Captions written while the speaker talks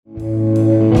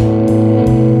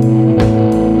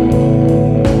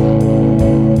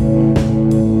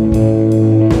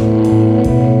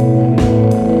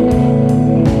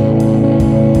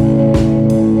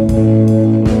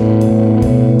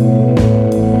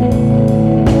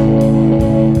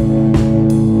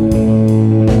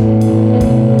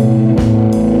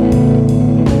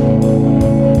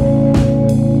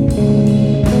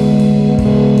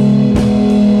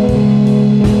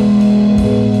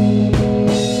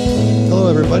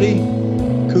everybody.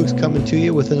 Kook's coming to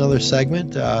you with another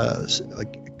segment.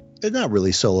 Not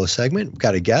really solo segment. We've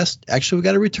got a guest. Actually, we've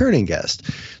got a returning guest.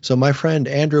 So my friend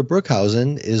Andrew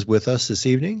Brookhausen is with us this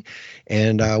evening,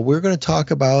 and we're going to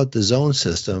talk about the zone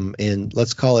system in,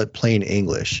 let's call it plain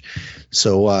English.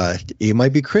 So you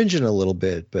might be cringing a little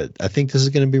bit, but I think this is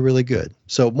going to be really good.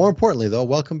 So more importantly, though,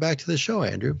 welcome back to the show,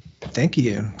 Andrew. Thank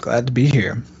you. Glad to be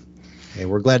here. Hey,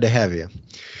 we're glad to have you.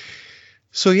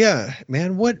 So yeah,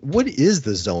 man, what is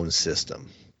the zone system?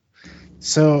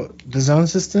 So the zone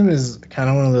system is kind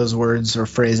of one of those words or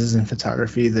phrases in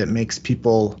photography that makes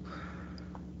people,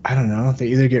 I don't know, they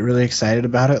either get really excited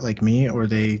about it like me, or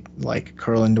they like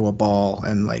curl into a ball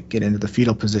and like get into the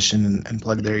fetal position and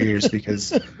plug their ears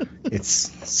because it's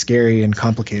scary and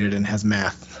complicated and has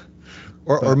math.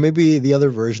 Or maybe the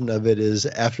other version of it is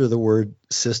after the word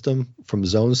system from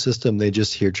zone system, they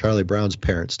just hear Charlie Brown's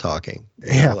parents talking.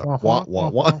 Yeah. Wah, wah,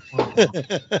 wah.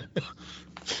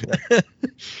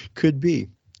 Could be.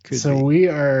 We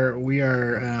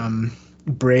are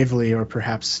bravely or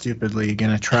perhaps stupidly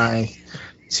going to try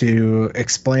to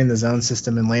explain the zone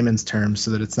system in layman's terms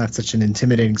so that it's not such an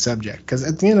intimidating subject. Because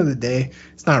at the end of the day,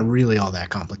 it's not really all that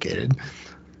complicated.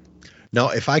 No,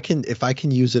 if I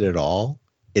can use it at all,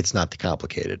 it's not too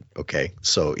complicated. Okay.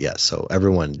 So yeah. So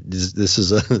everyone, this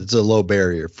is it's a low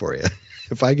barrier for you.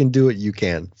 If I can do it, you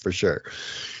can for sure.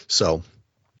 So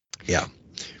yeah.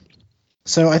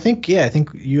 So I think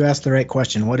you asked the right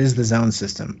question. What is the zone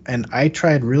system? And I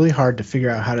tried really hard to figure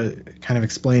out how to kind of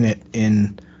explain it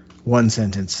in one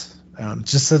sentence,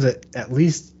 just so that at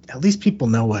least people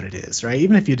know what it is, right?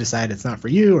 Even if you decide it's not for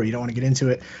you or you don't want to get into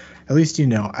it, at least you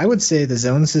know. I would say the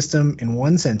zone system in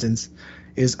one sentence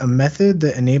is a method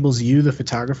that enables you, the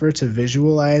photographer, to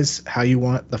visualize how you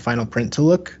want the final print to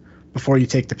look before you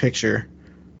take the picture.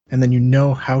 And then you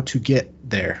know how to get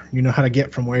there. You know how to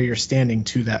get from where you're standing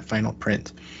to that final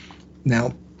print.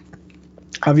 Now,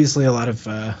 obviously, a lot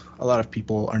of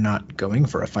people are not going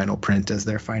for a final print as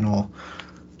their final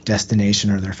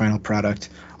destination or their final product,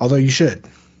 although you should.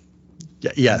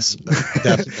 Yes,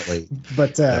 definitely.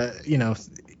 But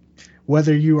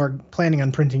whether you are planning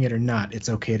on printing it or not, it's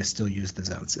okay to still use the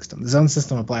zone system. The zone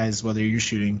system applies whether you're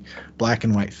shooting black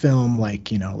and white film,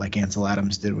 like Ansel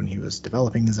Adams did when he was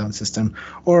developing the zone system,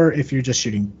 or if you're just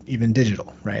shooting even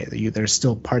digital, right? There's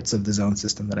still parts of the zone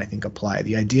system that I think apply.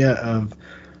 The idea of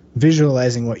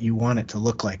visualizing what you want it to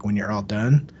look like when you're all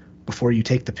done before you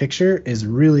take the picture is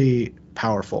really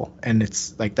powerful. And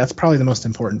it's like, that's probably the most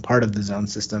important part of the zone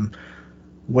system,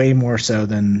 way more so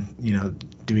than,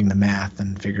 doing the math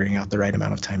and figuring out the right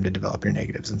amount of time to develop your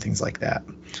negatives and things like that.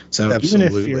 So Absolutely.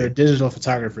 Even if you're a digital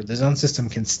photographer, the zone system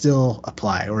can still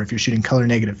apply. Or if you're shooting color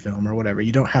negative film or whatever,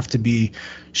 you don't have to be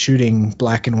shooting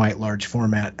black and white large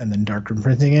format and then darkroom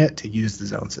printing it to use the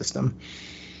zone system.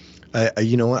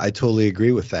 You know what? I totally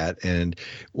agree with that. And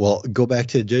well, go back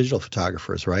to digital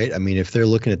photographers, right? I mean, if they're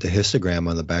looking at the histogram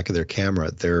on the back of their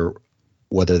camera,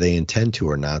 whether they intend to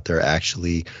or not, they're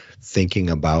actually thinking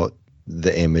about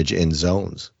the image in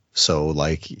zones. So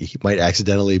like he might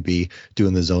accidentally be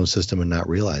doing the zone system and not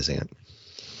realizing it.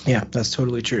 Yeah, that's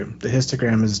totally true. The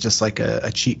histogram is just like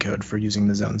a cheat code for using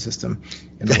the zone system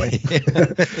in a way.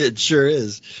 It sure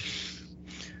is.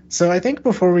 So I think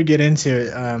before we get into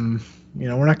it,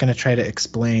 we're not going to try to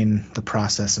explain the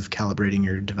process of calibrating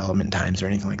your development times or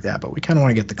anything like that, but we kind of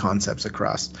want to get the concepts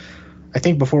across. I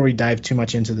think before we dive too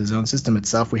much into the zone system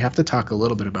itself, we have to talk a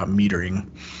little bit about metering.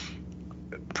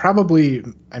 Probably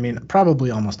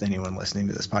almost anyone listening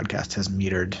to this podcast has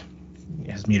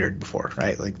metered before,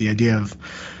 right? Like the idea of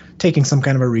taking some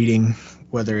kind of a reading,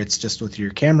 whether it's just with your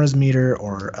camera's meter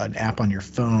or an app on your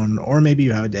phone, or maybe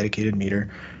you have a dedicated meter,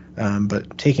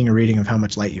 but taking a reading of how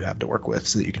much light you have to work with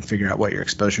so that you can figure out what your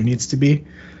exposure needs to be.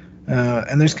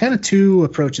 And there's kind of two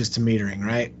approaches to metering,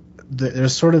 right?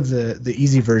 There's sort of the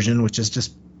easy version, which is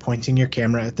just pointing your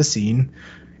camera at the scene,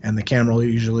 and the camera will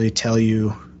usually tell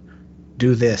you,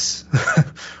 do this.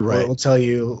 Right. Or it will tell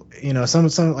you, some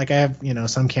like I have,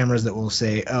 some cameras that will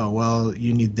say, oh, well,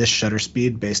 you need this shutter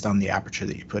speed based on the aperture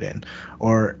that you put in.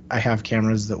 Or I have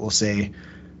cameras that will say,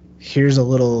 here's a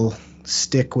little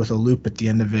stick with a loop at the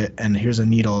end of it, and here's a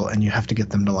needle, and you have to get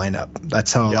them to line up.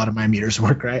 That's how a lot of my meters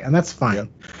work, right? And that's fine.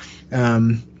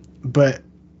 But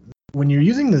when you're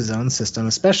using the zone system,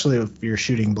 especially if you're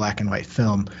shooting black and white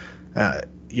film,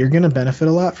 you're going to benefit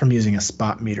a lot from using a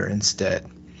spot meter instead.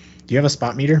 Do you have a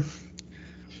spot meter?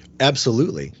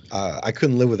 Absolutely. I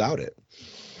couldn't live without it.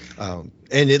 And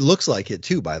it looks like it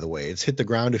too, by the way. It's hit the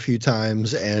ground a few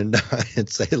times, and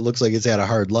it looks like it's had a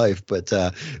hard life, but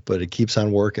it keeps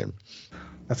on working.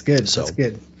 That's good. That's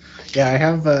good.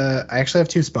 Yeah, I actually have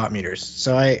two spot meters.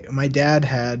 So my dad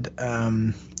had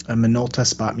a Minolta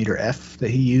spot meter F that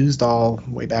he used all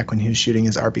way back when he was shooting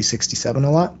his RB67 a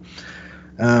lot.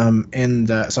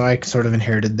 So I sort of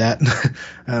inherited that.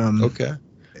 um, Okay.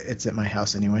 it's at my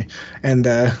house anyway, and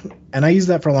I used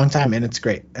that for a long time, and it's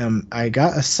great. I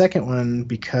got a second one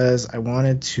because I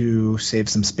wanted to save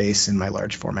some space in my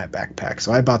large format backpack.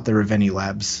 So I bought the Reveni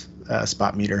Labs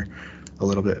spot meter a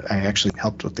little bit. I actually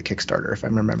helped with the Kickstarter, if I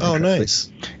remember Oh, correctly.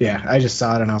 nice. Yeah, I just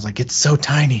saw it and I was like, it's so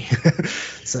tiny.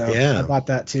 So Yeah. I bought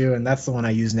that too, and that's the one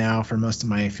I use now for most of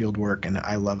my field work, and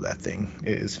I love that thing.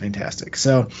 It is fantastic.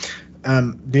 So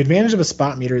the advantage of a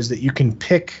spot meter is that you can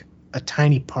pick a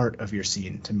tiny part of your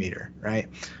scene to meter, right?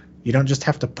 You don't just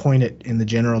have to point it in the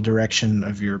general direction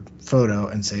of your photo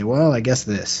and say, well, I guess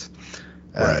this.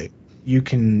 Right. You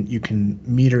can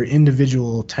meter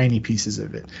individual tiny pieces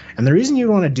of it. And the reason you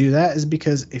want to do that is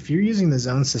because if you're using the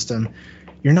zone system,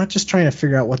 you're not just trying to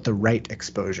figure out what the right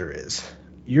exposure is.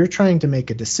 You're trying to make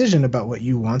a decision about what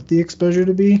you want the exposure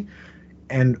to be.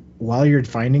 And while you're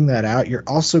finding that out, you're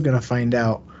also going to find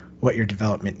out what your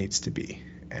development needs to be.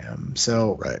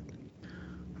 Right.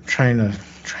 I'm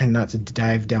trying not to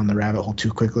dive down the rabbit hole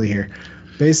too quickly here.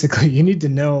 Basically, you need to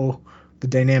know the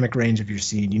dynamic range of your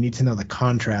scene. You need to know the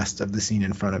contrast of the scene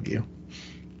in front of you.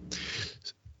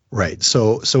 Right.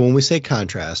 So when we say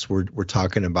contrast, we're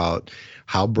talking about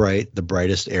how bright the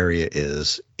brightest area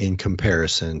is in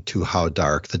comparison to how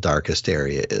dark the darkest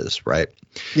area is, right?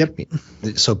 Yep.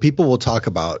 So people will talk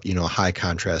about, high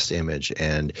contrast image,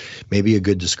 and maybe a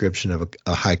good description of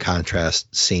a high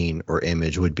contrast scene or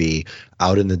image would be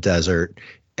out in the desert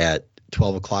at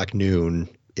 12 o'clock noon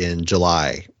in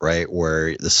July, right,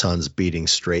 where the sun's beating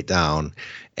straight down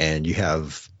and you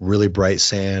have really bright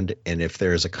sand, and if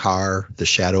there's a car, the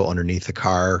shadow underneath the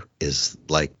car is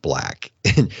like black.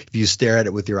 And if you stare at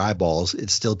it with your eyeballs, it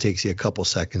still takes you a couple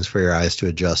seconds for your eyes to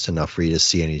adjust enough for you to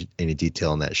see any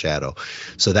detail in that shadow.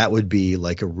 So that would be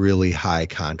like a really high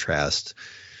contrast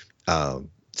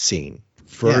scene.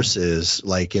 Versus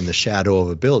like in the shadow of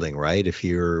a building, right? If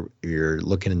you're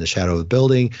looking in the shadow of a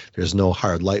building, there's no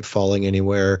hard light falling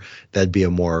anywhere. That'd be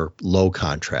a more low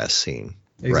contrast scene.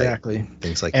 Exactly. Right?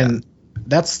 Things like and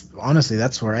that.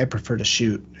 That's where I prefer to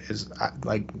shoot.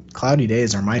 Like cloudy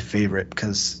days are my favorite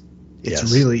because it's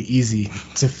Yes. really easy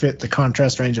to fit the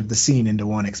contrast range of the scene into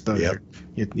one exposure.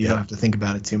 Yep. You don't have to think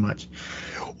about it too much.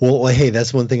 Well, hey,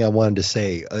 that's one thing I wanted to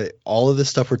say. All of this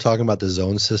stuff we're talking about, the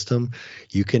zone system,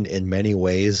 you can in many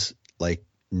ways like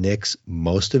nix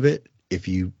most of it if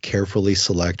you carefully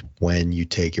select when you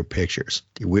take your pictures.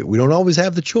 We don't always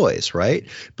have the choice, right?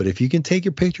 But if you can take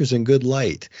your pictures in good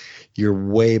light, you're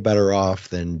way better off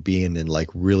than being in like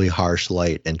really harsh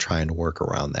light and trying to work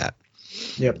around that.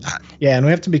 Yep. Yeah, and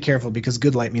we have to be careful because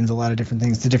good light means a lot of different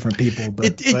things to different people.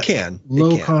 But it can.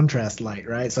 Low contrast light,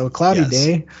 right? So a cloudy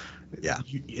day,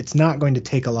 it's not going to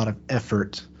take a lot of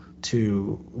effort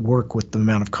to work with the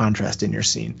amount of contrast in your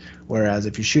scene. Whereas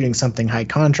if you're shooting something high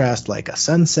contrast like a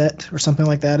sunset or something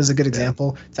like that is a good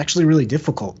example, it's actually really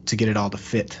difficult to get it all to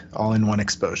fit all in one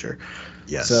exposure.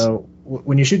 Yes. So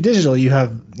when you shoot digital, you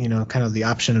have, kind of the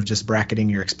option of just bracketing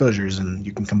your exposures and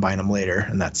you can combine them later,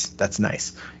 and that's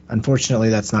nice. Unfortunately,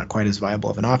 that's not quite as viable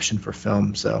of an option for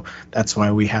film, so that's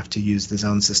why we have to use the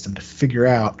zone system to figure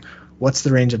out what's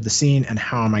the range of the scene and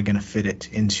how am I going to fit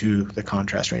it into the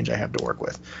contrast range I have to work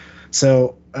with.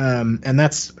 So, and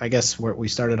that's, I guess, where we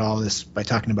started all this by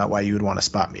talking about why you would want a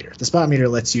spot meter. The spot meter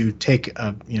lets you take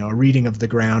a reading of the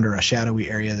ground or a shadowy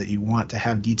area that you want to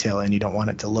have detail in. You don't want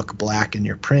it to look black in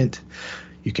your print.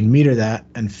 You can meter that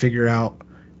and figure out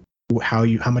how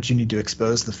much you need to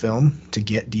expose the film to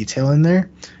get detail in there.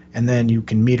 And then you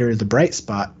can meter the bright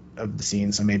spot of the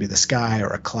scene, so maybe the sky or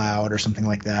a cloud or something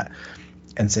like that,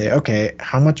 and say, okay,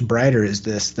 how much brighter is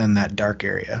this than that dark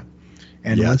area?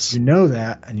 And once you know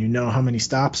that, and you know how many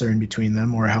stops are in between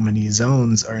them or how many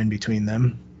zones are in between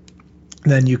them,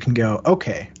 then you can go,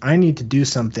 okay, I need to do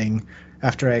something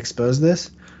after I expose this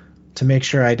to make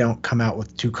sure I don't come out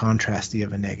with too contrasty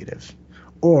of a negative.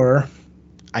 Or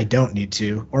I don't need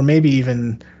to, or maybe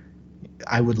even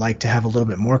I would like to have a little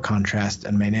bit more contrast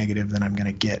in my negative than I'm going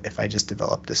to get if I just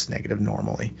develop this negative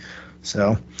normally.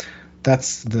 So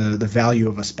that's the value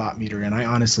of a spot meter, and I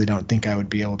honestly don't think I would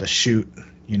be able to shoot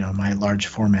my large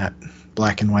format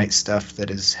black and white stuff that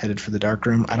is headed for the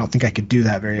darkroom. I don't think I could do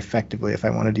that very effectively if I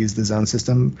wanted to use the zone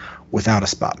system without a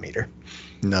spot meter.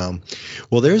 No.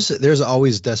 Well, there's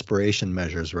always desperation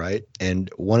measures, right?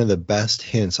 And one of the best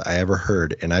hints I ever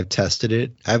heard, and I've tested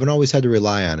it, I haven't always had to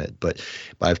rely on it, but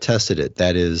I've tested it,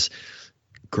 that is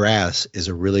grass is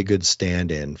a really good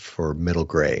stand-in for middle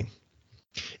gray.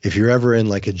 If you're ever in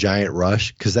like a giant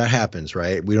rush, because that happens,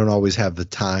 right? We don't always have the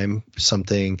time.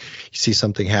 You see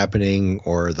something happening,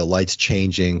 or the light's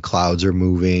changing, clouds are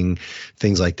moving,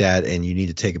 things like that, and you need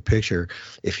to take a picture.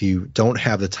 If you don't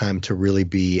have the time to really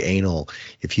be anal,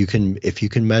 if you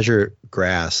can measure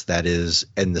grass that is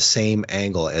in the same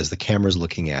angle as the camera's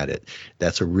looking at it,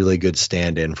 that's a really good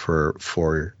stand-in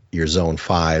for your zone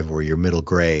 5 or your middle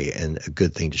gray, and a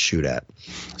good thing to shoot at.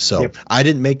 So yep. I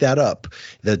didn't make that up.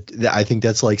 That I think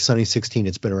that's like Sunny 16.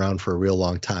 It's been around for a real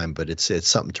long time, but it's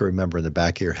something to remember in the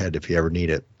back of your head if you ever need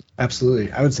it.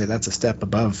 Absolutely. I would say that's a step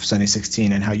above Sunny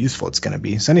 16 and how useful it's going to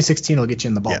be. Sunny 16 will get you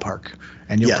in the ballpark,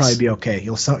 and you'll probably be okay.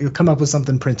 You'll come up with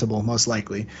something printable, most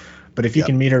likely. But if you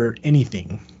can meter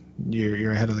anything,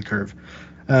 you're ahead of the curve.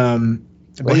 Hang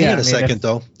on a second,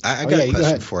 though. I got a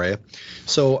question for you.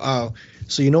 So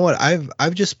you know what?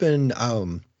 I've just been,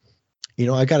 I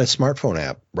got a smartphone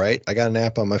app, right? I got an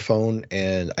app on my phone,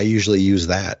 and I usually use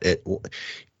that.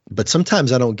 But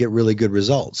sometimes I don't get really good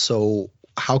results. So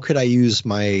how could I use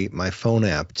my phone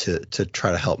app to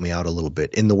try to help me out a little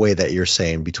bit in the way that you're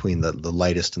saying, between the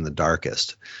lightest and the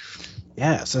darkest?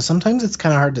 Yeah, so sometimes it's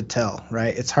kind of hard to tell,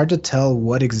 right? It's hard to tell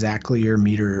what exactly your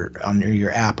meter on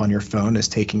your app on your phone is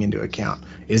taking into account.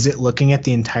 Is it looking at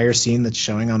the entire scene that's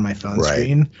showing on my phone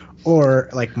screen? Or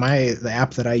like the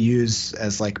app that I use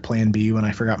as like Plan B when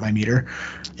I forgot my meter,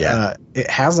 it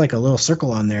has like a little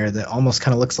circle on there that almost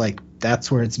kind of looks like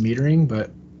that's where it's metering,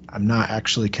 but I'm not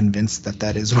actually convinced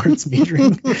that is where it's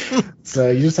metering. So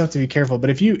you just have to be careful. But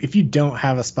if you don't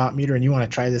have a spot meter and you want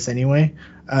to try this anyway,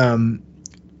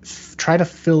 try to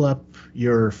fill up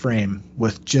your frame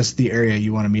with just the area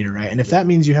you want to meter, right? And if that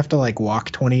means you have to like walk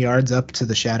 20 yards up to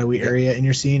the shadowy area in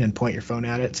your scene and point your phone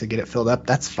at it to get it filled up,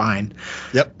 that's fine.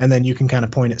 Yep. And then you can kind of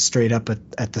point it straight up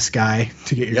at the sky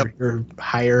to get your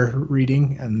higher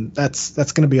reading, and that's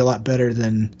going to be a lot better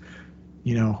than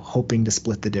hoping to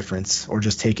split the difference, or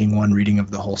just taking one reading of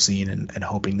the whole scene and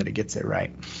hoping that it gets it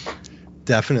right.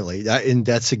 Definitely. And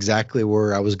that's exactly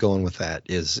where I was going with that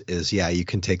is you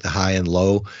can take the high and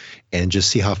low and just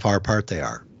see how far apart they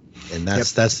are. And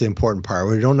that's the important part.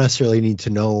 We don't necessarily need to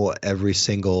know every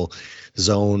single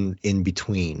zone in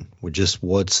between. We're just,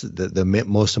 what's the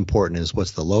most important is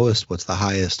what's the lowest, what's the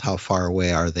highest, how far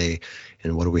away are they,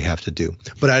 and what do we have to do?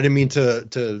 But I didn't mean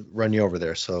to run you over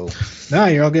there. So no,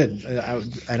 you're all good.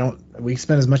 We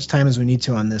spend as much time as we need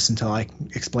to on this until I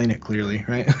explain it clearly,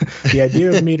 right? The idea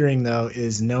of metering, though,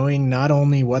 is knowing not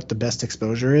only what the best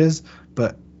exposure is,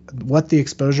 but what the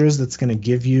exposure is that's going to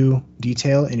give you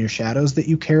detail in your shadows that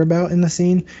you care about in the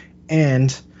scene.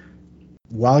 And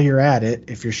while you're at it,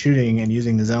 if you're shooting and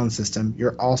using the zone system,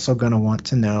 you're also going to want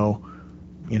to know,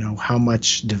 how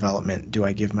much development do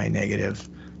I give my negative?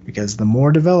 Because the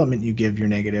more development you give your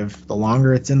negative, the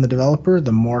longer it's in the developer,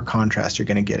 the more contrast you're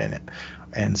going to get in it.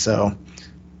 And so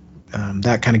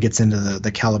that kind of gets into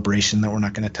the calibration that we're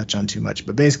not going to touch on too much.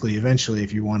 But basically, eventually,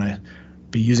 if you want to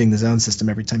be using the zone system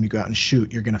every time you go out and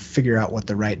shoot, you're going to figure out what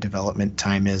the right development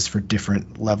time is for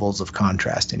different levels of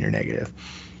contrast in your negative.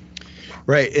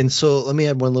 Right. And so let me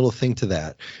add one little thing to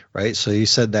that, right? So you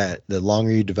said that the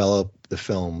longer you develop the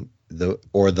film,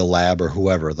 or the lab or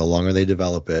whoever, the longer they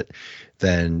develop it,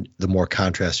 then the more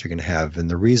contrast you're going to have. And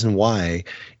the reason why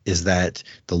is that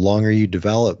the longer you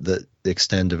develop, the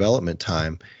extend development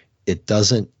time, it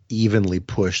doesn't evenly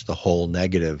push the whole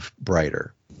negative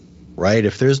brighter, right?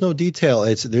 If there's no detail,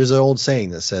 there's an old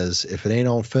saying that says, if it ain't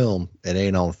on film, it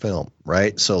ain't on film,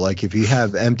 right? So like if you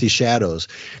have empty shadows,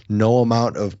 no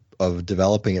amount of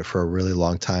developing it for a really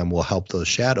long time will help those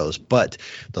shadows. But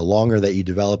the longer that you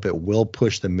develop it will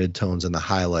push the midtones and the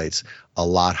highlights a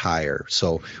lot higher.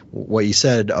 So what you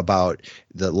said about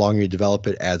the longer you develop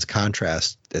it adds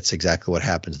contrast, that's exactly what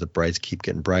happens. The brights keep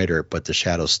getting brighter, but the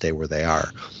shadows stay where they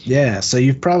are. Yeah, so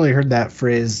you've probably heard that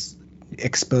phrase,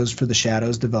 exposed for the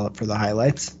shadows, develop for the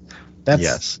highlights.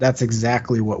 That's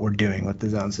exactly what we're doing with the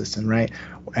zone system, right?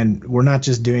 And we're not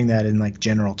just doing that in like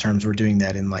general terms, we're doing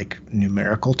that in like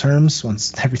numerical terms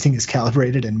once everything is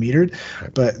calibrated and metered.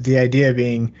 Right. But the idea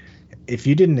being, if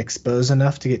you didn't expose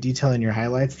enough to get detail in your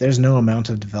highlights, there's no amount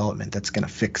of development that's going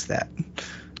to fix that.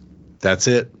 That's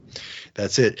it.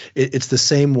 It's the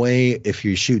same way if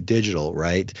you shoot digital,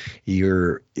 right?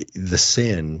 The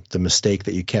mistake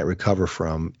that you can't recover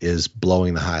from is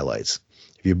blowing the highlights.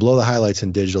 If you blow the highlights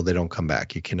in digital, they don't come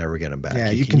back. You can never get them back. Yeah,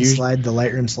 you can slide the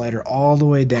Lightroom slider all the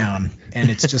way down,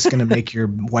 and it's just going to make your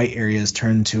white areas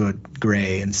turn to a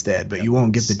gray instead, but you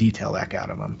won't get the detail back out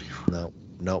of them.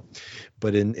 No.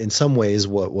 But in some ways,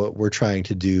 what we're trying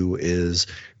to do is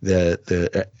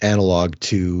the analog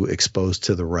to expose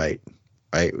to the right.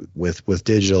 right? With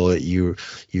digital, you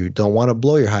don't want to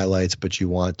blow your highlights, but you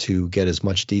want to get as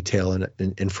much detail and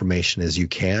information as you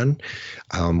can.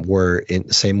 We're in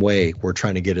the same way, we're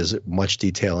trying to get as much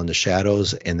detail in the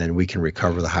shadows, and then we can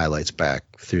recover the highlights back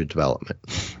through development.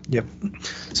 Yep.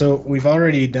 So we've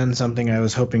already done something I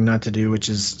was hoping not to do, which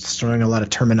is throwing a lot of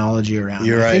terminology around.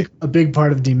 You're right. I think a big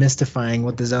part of demystifying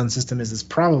what the zone system is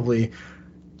probably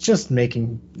just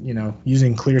making,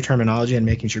 using clear terminology and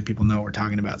making sure people know what we're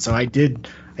talking about. So I did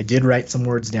write some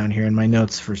words down here in my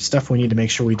notes for stuff we need to make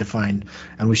sure we define,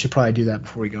 and we should probably do that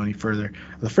before we go any further.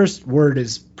 The first word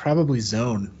is probably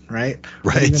zone, right?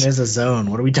 Right. What even is a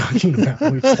zone? What are we talking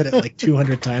about? We've said it like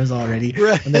 200 times already.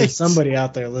 Right. And there's somebody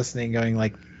out there listening going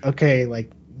like, okay,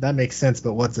 like that makes sense,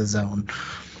 but what's a zone?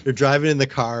 You're driving in the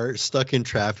car, stuck in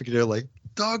traffic, and they're like,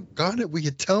 doggone it, we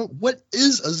could tell what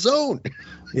is a zone.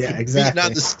 Yeah, exactly. Beating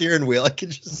on the steering wheel, I can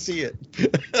just see it.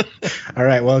 All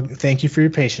right, well, thank you for your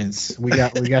patience. We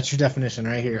got your definition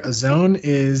right here. A zone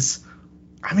is,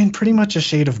 pretty much a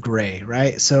shade of gray,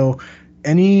 right? So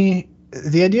the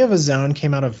idea of a zone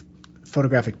came out of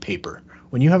photographic paper.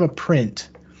 When you have a print,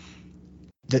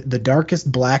 the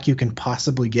darkest black you can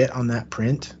possibly get on that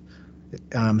print,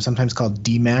 sometimes called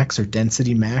DMAX or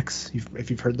density max,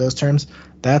 if you've heard those terms,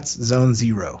 that's zone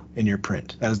 0 in your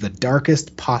print. That is the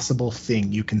darkest possible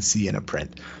thing you can see in a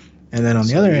print. And then on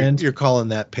the other end, you're calling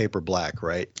that paper black,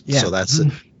 right? Yeah. So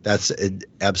that's an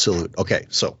absolute. Okay.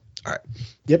 So, all right.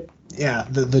 Yep. Yeah.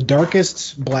 The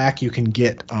darkest black you can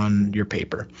get on your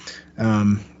paper.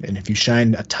 And if you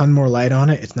shine a ton more light on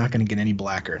it, it's not going to get any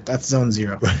blacker. That's zone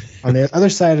 0. Right. On the other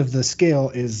side of the scale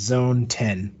is zone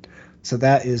 10. So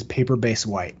that is paper-based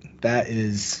white. That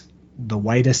is the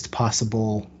whitest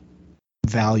possible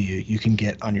value you can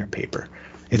get on your paper.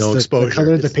 It's no exposure. The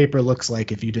color the paper looks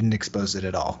like if you didn't expose it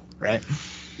at all, right?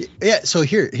 Yeah. So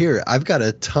here, I've got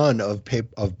a ton of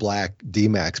black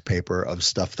DMAX paper of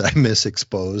stuff that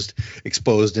I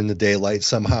exposed in the daylight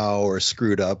somehow, or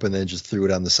screwed up and then just threw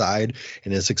it on the side,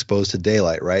 and it's exposed to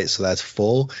daylight, right? So that's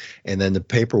full, and then the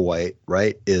paper white,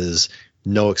 right, is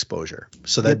no exposure.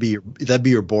 So that'd be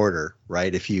your border,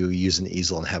 right? If you use an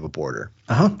easel and have a border.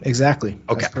 Exactly.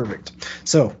 Okay. That's perfect.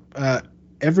 So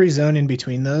every zone in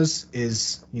between those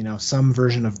is, some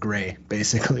version of gray,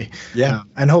 basically. Yeah.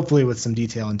 And hopefully with some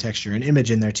detail and texture and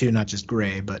image in there too, not just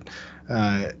gray, but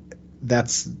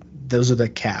those are the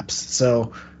caps.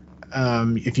 So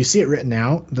if you see it written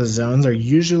out, the zones are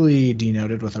usually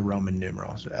denoted with a Roman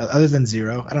numeral. Other than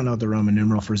 0, I don't know what the Roman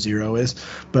numeral for 0 is,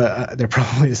 but there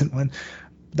probably isn't one.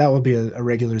 That would be a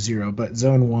regular 0. But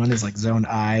zone 1 is like zone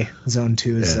I, zone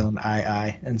 2 is zone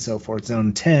II, and so forth.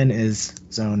 Zone 10 is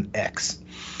zone X.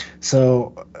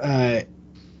 So the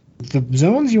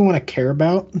zones you want to care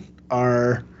about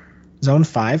are zone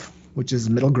 5, which is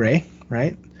middle gray,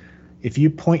 right? If you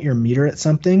point your meter at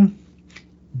something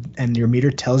and your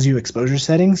meter tells you exposure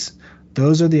settings,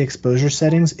 those are the exposure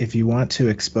settings if you want to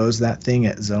expose that thing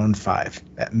at zone 5,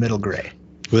 at middle gray.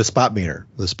 With a spot meter.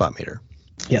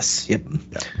 Yes. Yep.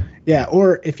 Yeah.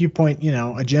 Or if you point,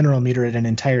 a general meter at an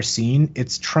entire scene,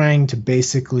 it's trying to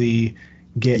basically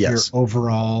get your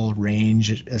overall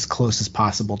range as close as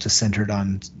possible to centered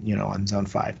on, on zone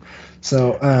 5.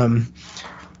 So,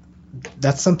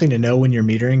 that's something to know when you're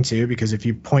metering too, because if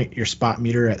you point your spot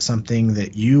meter at something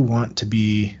that you want to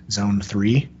be zone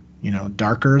 3,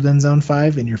 darker than zone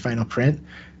 5 in your final print,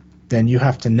 then you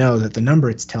have to know that the number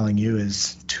it's telling you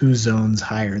is 2 zones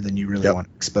higher than you really want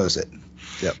to expose it.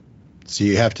 Yep. So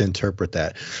you have to interpret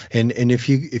that. And if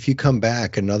you come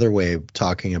back, another way of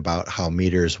talking about how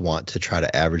meters want to try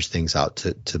to average things out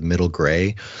to middle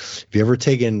gray, have you ever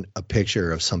taken a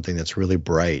picture of something that's really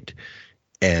bright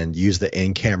and use the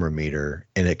in-camera meter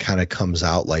and it kind of comes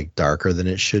out like darker than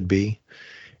it should be?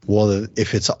 Well,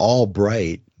 if it's all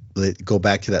bright, go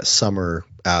back to that summer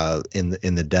in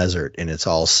the desert and it's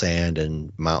all sand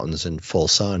and mountains and full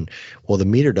sun. Well, the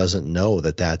meter doesn't know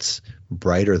that that's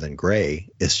brighter than gray.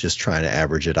 It's just trying to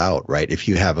average it out, right? If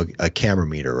you have a camera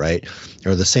meter, right?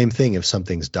 Or the same thing if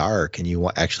something's dark and you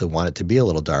actually want it to be a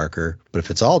little darker, but if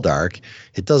it's all dark,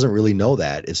 it doesn't really know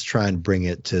that. It's trying to bring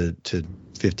it to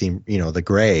 15, the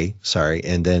gray,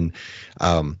 and then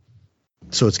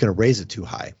so it's going to raise it too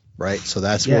high. Right. So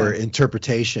that's where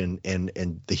interpretation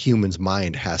and the human's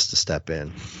mind has to step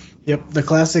in. Yep. The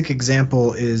classic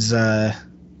example is a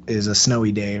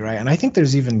snowy day. Right. And I think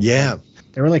there's even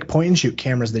there were like point and shoot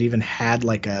cameras that even had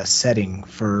like a setting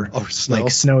for like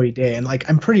snowy day. And like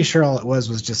I'm pretty sure all it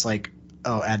was just like,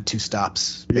 add 2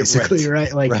 stops basically.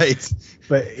 Right. Like right.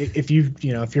 But if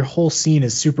if your whole scene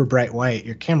is super bright white,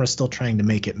 your camera's still trying to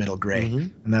make it middle gray.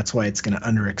 Mm-hmm. And that's why it's going to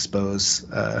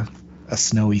underexpose a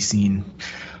snowy scene.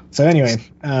 So anyway,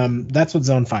 that's what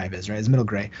zone 5 is, right? Is middle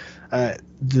gray.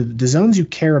 The zones you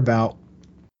care about,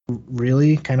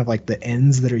 really kind of like the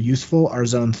ends that are useful, are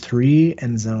zone 3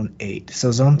 and zone 8.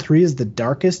 So zone 3 is the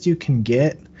darkest you can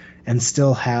get and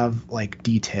still have like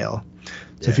detail.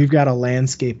 So if you've got a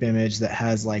landscape image that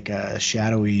has like a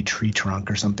shadowy tree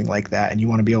trunk or something like that, and you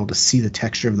want to be able to see the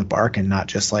texture of the bark and not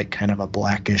just like kind of a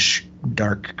blackish,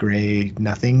 dark gray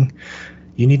nothing,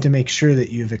 you need to make sure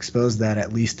that you've exposed that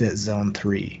at least at zone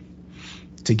 3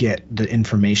 to get the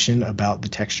information about the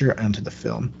texture onto the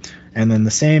film. And then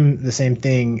the same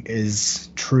thing is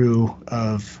true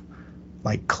of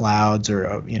like clouds,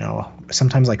 or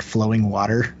sometimes like flowing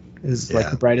water is like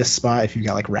the brightest spot if you've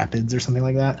got like rapids or something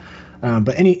like that.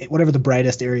 But whatever the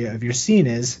brightest area of your scene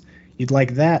is, you'd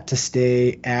like that to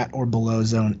stay at or below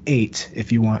zone 8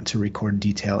 if you want to record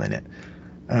detail in it.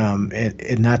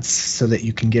 And that's so that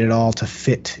you can get it all to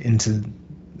fit into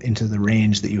the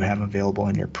range that you have available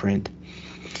in your print.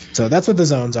 So that's what the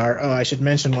zones are. Oh, I should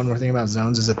mention one more thing about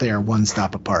zones is that they are one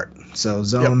stop apart. So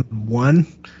zone 1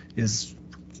 is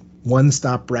one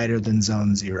stop brighter than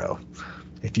zone 0.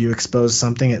 If you expose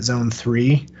something at zone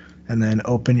 3 and then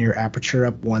open your aperture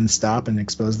up one stop and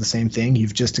expose the same thing,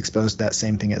 you've just exposed that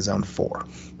same thing at zone 4.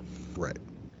 Right.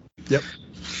 Yep.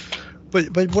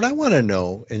 But what I want to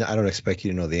know, and I don't expect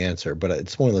you to know the answer, but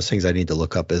it's one of those things I need to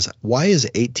look up, is why is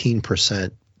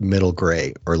 18% middle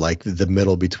gray, or like the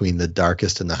middle between the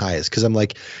darkest and the highest? Because I'm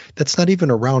like, that's not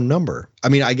even a round number. I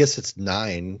mean, I guess it's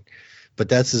 9, but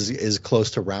that's as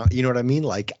close to round. You know what I mean?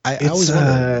 Like I always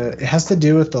wonder. It has to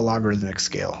do with the logarithmic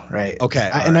scale, right? Okay.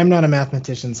 And I'm not a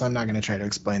mathematician, so I'm not going to try to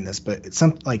explain this, but it's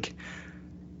something like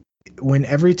when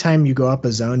every time you go up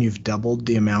a zone, you've doubled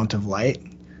the amount of light.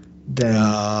 Then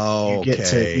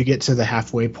you get to the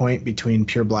halfway point between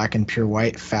pure black and pure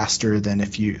white faster than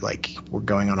if you were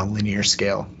going on a linear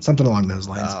scale, something along those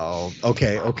lines. Oh,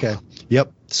 okay.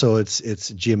 Yep. So it's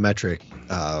geometric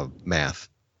math,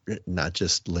 not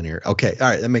just linear. Okay. All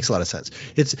right. That makes a lot of sense.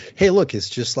 It's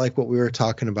just like what we were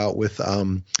talking about with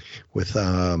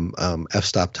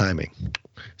f-stop timing.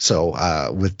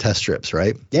 So with test strips,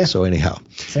 right? Yeah. So anyhow,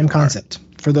 same concept.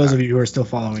 For those of you who are still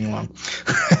following along.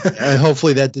 And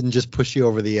hopefully that didn't just push you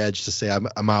over the edge to say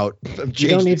I'm out. You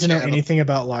don't need to know anything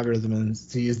about logarithms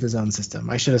to use the zone system.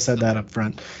 I should have said that up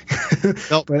front.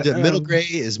 No, but, middle gray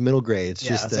is middle gray. It's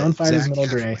just zone 5 is middle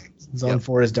gray. Zone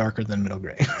 4 is darker than middle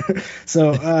gray.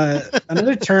 So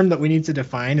another term that we need to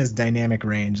define is dynamic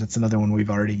range. That's another one we've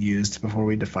already used before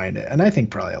we defined it. And I think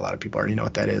probably a lot of people already know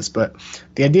what that is. But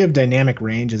the idea of dynamic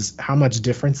range is how much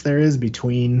difference there is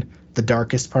between the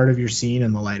darkest part of your scene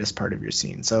and the lightest part of your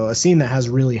scene. So a scene that has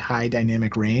really high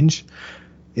dynamic range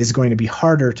is going to be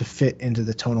harder to fit into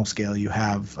the tonal scale you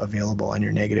have available on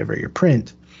your negative or your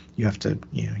print. You have to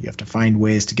find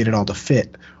ways to get it all to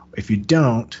fit. If you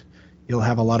don't, you'll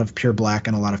have a lot of pure black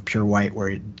and a lot of pure white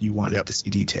where you want it to see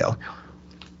detail.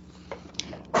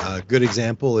 A good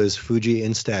example is Fuji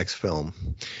Instax film.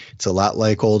 It's a lot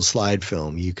like old slide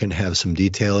film. You can have some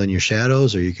detail in your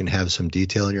shadows, or you can have some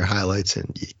detail in your highlights,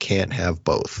 and you can't have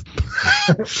both.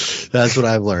 That's what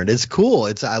I've learned. It's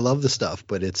cool. I love the stuff,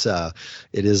 but it's a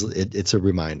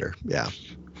reminder. Yeah.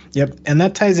 Yep, and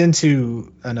that ties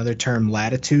into another term,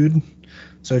 latitude.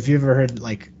 So if you've ever heard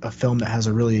like a film that has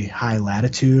a really high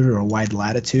latitude or a wide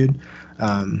latitude,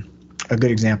 a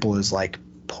good example is like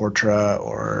Portra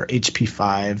or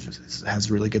HP5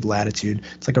 has really good latitude.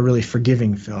 It's like a really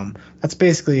forgiving film. That's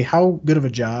basically how good of a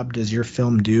job does your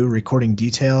film do recording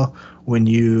detail when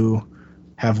you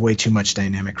have way too much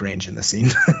dynamic range in the scene.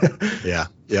 Yeah.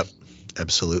 Yep.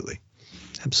 Absolutely.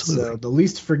 So the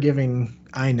least forgiving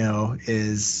I know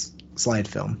is slide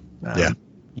film.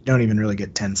 You don't even really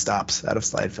get 10 stops out of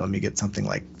slide film. You get something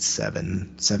like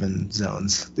seven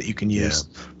zones that you can use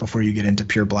before you get into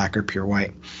pure black or pure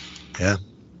white. Yeah.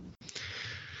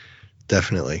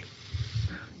 Definitely.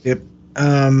 Yep.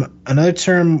 Another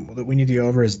term that we need to go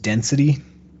over is density.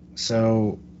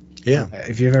 So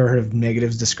if you've ever heard of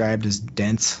negatives described as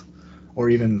dense, or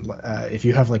even if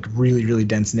you have like really, really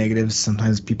dense negatives,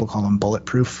 sometimes people call them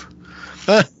bulletproof.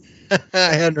 I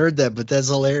hadn't heard that, but that's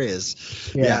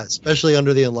hilarious. Yeah, especially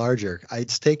under the enlarger.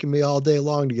 It's taken me all day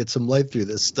long to get some light through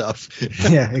this stuff.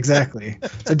 Yeah, exactly.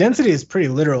 So density is pretty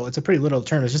literal. It's a pretty literal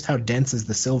term. It's just how dense is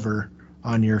the silver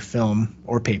on your film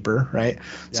or paper, right? Yeah.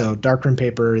 So darkroom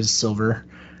paper is silver,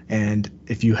 and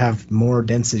if you have more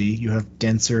density, you have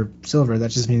denser silver. That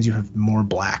just means you have more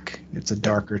black. It's a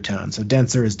darker tone. So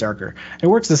denser is darker. It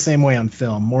works the same way on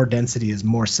film. More density is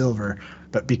more silver,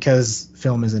 but because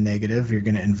film is a negative, you're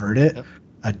going to invert it. Yep.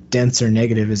 A denser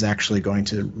negative is actually going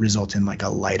to result in like a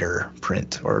lighter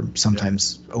print, or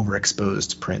sometimes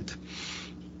overexposed print.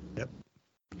 Yep.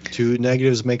 Two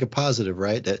negatives make a positive,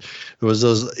 right? That it was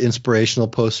those inspirational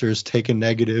posters, take a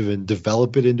negative and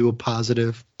develop it into a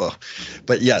positive. Oh,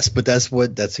 but yes, but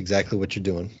that's exactly what you're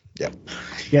doing. Yep.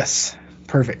 Yes,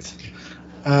 perfect.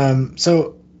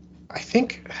 So I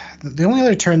think the only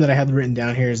other term that I had written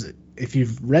down here is, if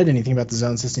you've read anything about the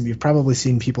zone system, you've probably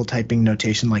seen people typing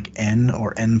notation like n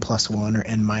or n+1 or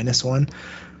n-1.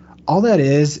 All that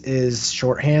is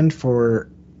shorthand for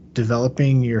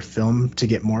developing your film to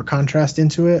get more contrast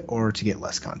into it or to get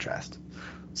less contrast.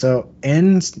 So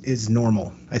n is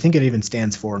normal. I think it even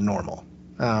stands for normal.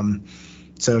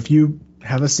 So if you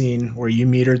have a scene where you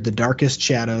metered the darkest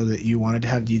shadow that you wanted to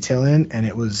have detail in, and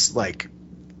it was like,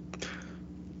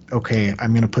 okay,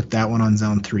 I'm going to put that one on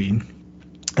zone 3.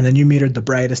 And then you metered the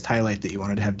brightest highlight that you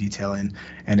wanted to have detail in,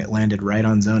 and it landed right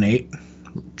on zone 8,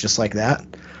 just like that.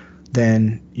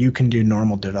 Then you can do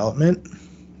normal development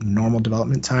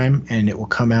time, and it will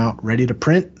come out ready to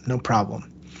print, no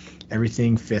problem.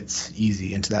 Everything fits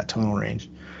easy into that tonal range.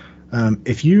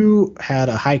 If you had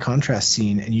a high contrast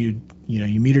scene and you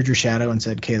metered your shadow and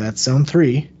said, okay, that's zone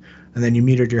 3, and then you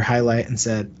metered your highlight and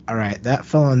said, all right, that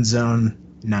fell on zone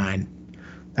 9.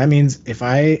 That means if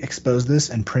I expose this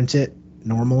and print it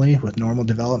normally with normal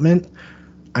development,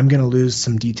 I'm going to lose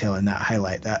some detail in that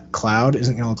highlight. That cloud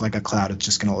isn't going to look like a cloud. It's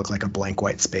just going to look like a blank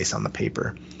white space on the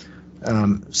paper.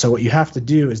 So what you have to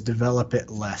do is develop it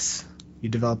less. You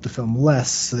develop the film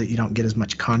less so that you don't get as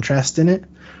much contrast in it.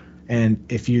 And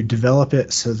if you develop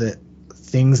it so that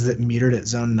things that metered at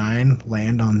zone 9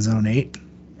 land on zone 8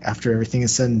 after everything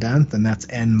is said and done, then that's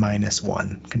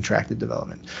n-1 contracted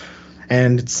development.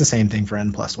 And it's the same thing for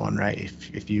n+1, right?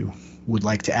 If you would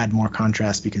like to add more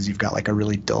contrast because you've got like a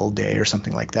really dull day or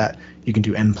something like that, you can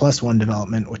do n+1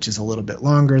 development, which is a little bit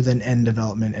longer than n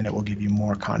development, and it will give you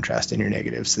more contrast in your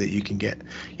negative so that you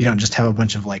don't just have a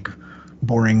bunch of like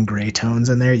boring gray tones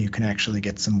in there. You can actually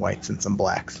get some whites and some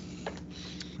blacks.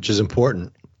 Which is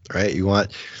important, right?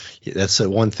 That's the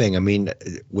one thing. I mean,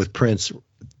 with prints,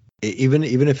 even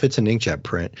if it's an inkjet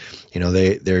print,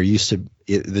 they're used to,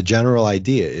 the general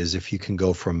idea is if you can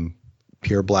go from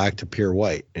pure black to pure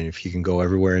white, and if you can go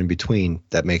everywhere in between,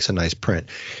 that makes a nice print.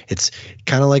 It's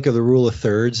kind of like the rule of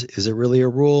thirds. Is it really a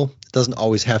rule? It doesn't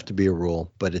always have to be a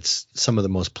rule, but it's some of the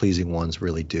most pleasing ones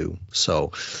really do. So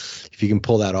if you can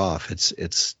pull that off,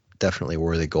 it's definitely a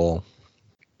worthy goal.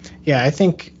 Yeah,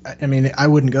 I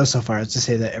wouldn't go so far as to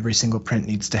say that every single print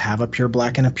needs to have a pure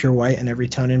black and a pure white and every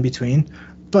tone in between.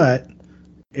 But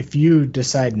if you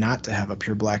decide not to have a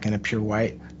pure black and a pure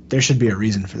white, there should be a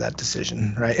reason for that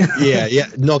decision, right? Yeah.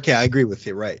 No, okay, I agree with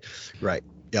you. Right.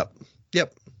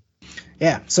 Yep.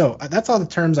 Yeah, so that's all the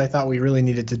terms I thought we really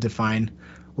needed to define,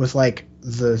 with like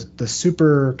the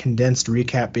super condensed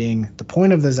recap being the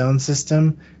point of the zone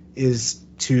system is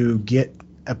to get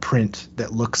a print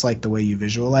that looks like the way you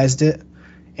visualized it,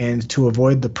 and to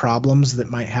avoid the problems that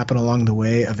might happen along the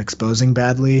way of exposing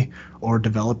badly or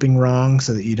developing wrong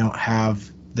so that you don't have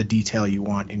the detail you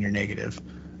want in your negative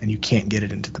and you can't get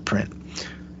it into the print.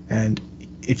 And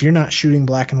if you're not shooting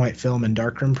black and white film and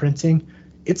darkroom printing,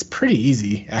 it's pretty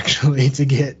easy actually to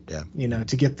get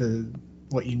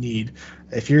what you need.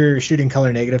 If you're shooting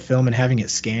color negative film and having it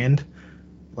scanned,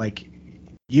 like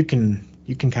you can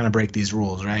kind of break these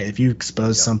rules, right? If you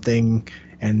expose something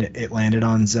and it landed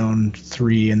on zone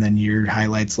 3 and then your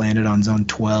highlights landed on zone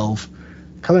 12,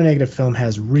 color negative film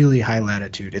has really high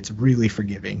latitude. It's really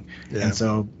forgiving. Yeah. And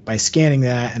so by scanning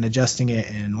that and adjusting it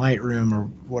in Lightroom or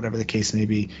whatever the case may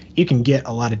be, you can get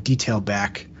a lot of detail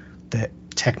back that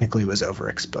technically was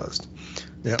overexposed.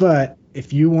 Yep. But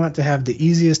if you want to have the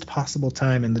easiest possible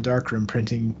time in the darkroom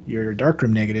printing your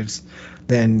darkroom negatives,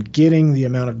 then getting the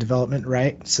amount of development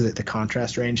right so that the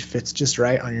contrast range fits just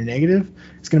right on your negative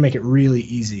is going to make it really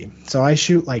easy. So I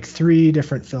shoot like 3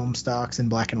 different film stocks in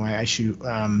black and white. I shoot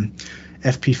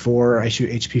FP4, I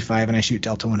shoot HP5, and I shoot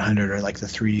Delta 100 are like the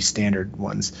 3 standard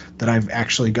ones that I've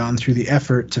actually gone through the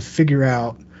effort to figure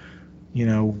out,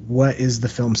 what is the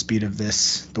film speed of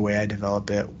this, the way I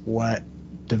develop it, what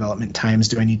development times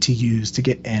do I need to use to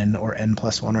get N or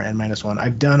N+1 or N-1.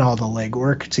 I've done all the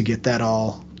legwork to get that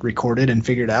all recorded and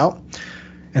figured out.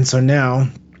 And so now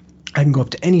I can go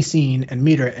up to any scene and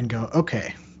meter it and go,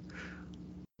 okay,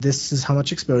 this is how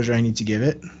much exposure I need to give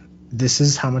it. This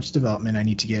is how much development I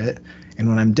need to give it. And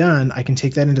when I'm done, I can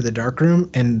take that into the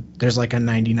darkroom, and there's like a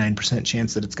 99%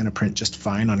 chance that it's going to print just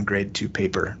fine on grade 2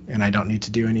 paper. And I don't need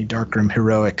to do any darkroom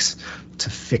heroics to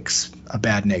fix a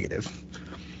bad negative.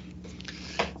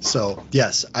 So,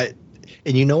 yes, and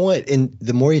you know what? And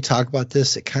the more you talk about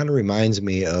this, it kind of reminds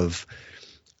me of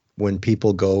when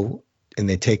people go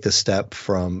they take the step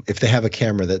from, if they have a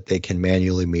camera that they can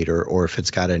manually meter, or if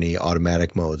it's got any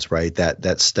automatic modes, right?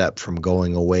 That step from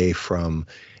going away from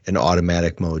an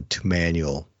automatic mode to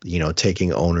manual,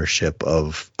 taking ownership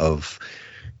of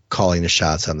calling the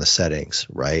shots on the settings,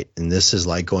 right? And this is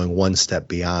like going one step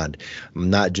beyond. I'm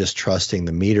not just trusting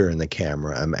the meter in the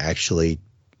camera. I'm actually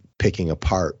picking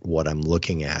apart what I'm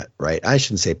looking at, right? I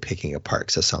shouldn't say picking apart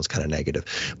because that sounds kind of negative,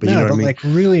 but you know what I mean? Like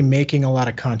really making a lot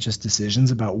of conscious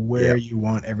decisions about where you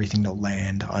want everything to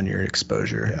land on your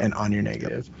exposure and on your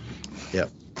negative.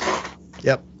 Yep.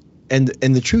 And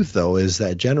the truth though is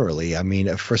that generally, I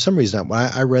mean, for some reason, when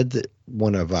I read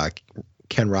one of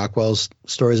Ken Rockwell's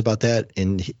stories about that,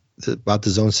 and about the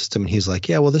zone system, and he's like,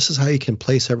 yeah, well, this is how you can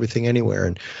place everything anywhere.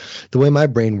 And the way my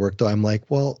brain worked, though, I'm like,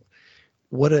 well,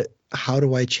 how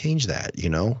do I change that?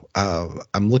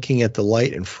 I'm looking at the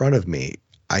light in front of me.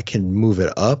 I can move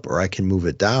it up or I can move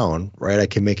it down, right? I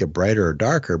can make it brighter or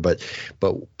darker, but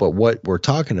what we're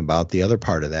talking about, the other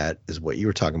part of that is what you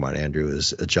were talking about, Andrew,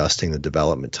 is adjusting the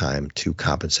development time to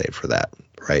compensate for that,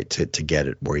 right? To get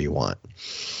it where you want.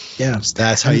 Yeah.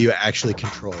 That's how you actually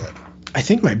control it. I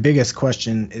think my biggest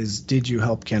question is, did you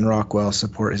help Ken Rockwell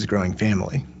support his growing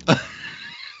family?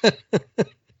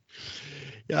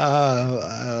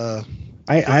 I'm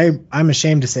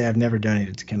ashamed to say I've never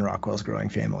donated to Ken Rockwell's growing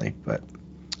family, but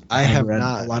I have read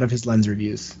not. A lot of his lens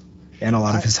reviews and a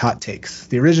lot of his hot takes.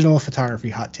 The original photography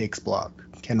hot takes blog,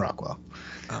 Ken Rockwell.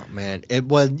 Oh man, it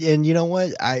was, and you know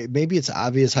what? Maybe it's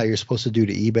obvious how you're supposed to do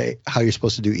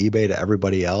eBay to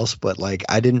everybody else, but like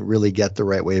I didn't really get the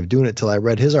right way of doing it till I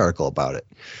read his article about it.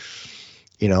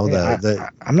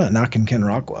 I'm not knocking Ken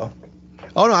Rockwell.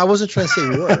 Oh no, I wasn't trying to say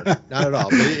you were. Not at all.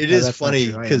 But it is funny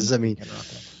because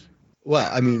because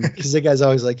the guy's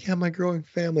always like, yeah, my growing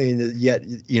family, and yet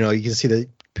you can see the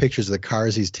pictures of the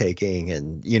cars he's taking,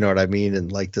 and you know what I mean,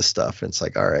 and like this stuff, and it's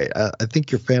like, all right, I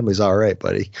think your family's all right,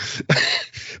 buddy,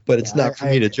 but it's not for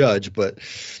me to judge. But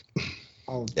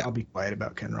I'll be quiet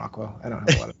about Ken Rockwell. I don't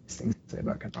have a lot of these things to say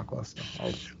about Ken Rockwell, so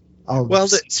I'll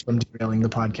cease from derailing the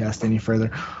podcast any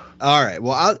further. All right.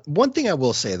 Well, one thing I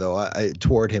will say, though,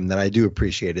 toward him that I do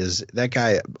appreciate is that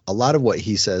guy, a lot of what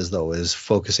he says, though, is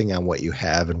focusing on what you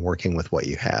have and working with what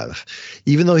you have.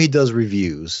 Even though he does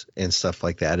reviews and stuff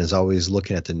like that, is always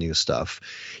looking at the new stuff.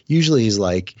 Usually he's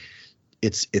like,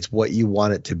 it's what you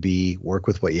want it to be. Work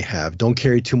with what you have. Don't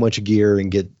carry too much gear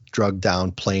and get drugged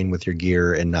down playing with your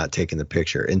gear and not taking the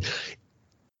picture. And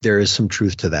there is some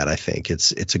truth to that. I think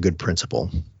it's a good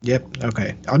principle. Yep.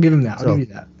 Okay. I'll give him that. I'll give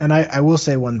you that. And I will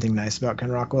say one thing nice about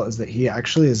Ken Rockwell is that he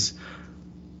actually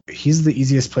he's the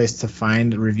easiest place to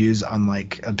find reviews on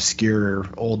like obscure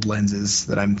old lenses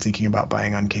that I'm thinking about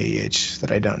buying on KEH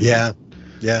that I don't. Yeah.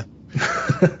 Yeah.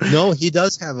 No, he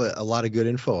does have a lot of good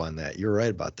info on that. You're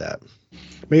right about that.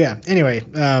 But yeah, anyway,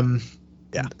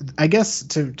 I guess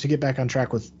to get back on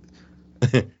track with,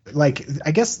 like,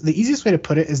 I guess the easiest way to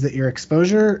put it is that your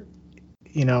exposure,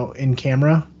 in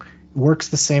camera works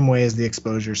the same way as the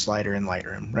exposure slider in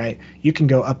Lightroom, right? You can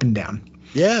go up and down.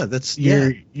 Yeah, that's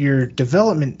your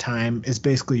development time is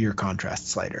basically your contrast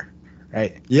slider,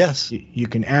 right? Yes. You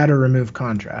can add or remove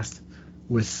contrast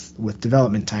with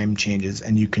development time changes,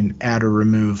 and you can add or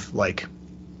remove like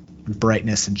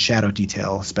brightness and shadow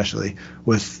detail, especially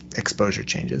with exposure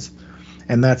changes.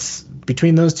 And that's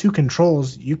between those two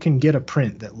controls, you can get a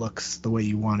print that looks the way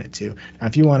you want it to. Now,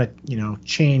 if you want to,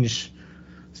 change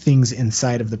things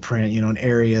inside of the print, an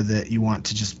area that you want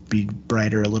to just be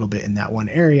brighter a little bit in that one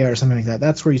area or something like that,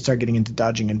 that's where you start getting into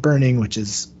dodging and burning, which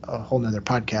is a whole nother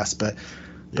podcast. But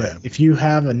if you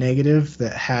have a negative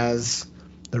that has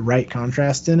the right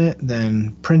contrast in it,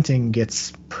 then printing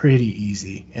gets pretty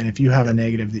easy. And if you have a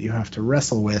negative that you have to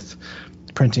wrestle with,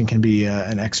 printing can be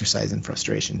an exercise in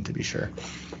frustration, to be sure.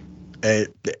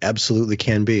 It absolutely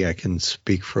can be. I can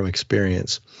speak from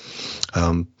experience.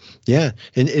 Yeah.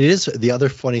 And it is, the other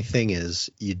funny thing is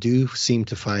you do seem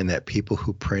to find that people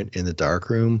who print in the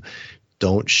darkroom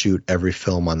don't shoot every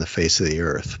film on the face of the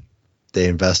earth. They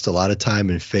invest a lot of time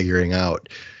in figuring out,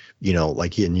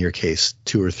 like in your case,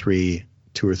 two or three.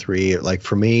 Like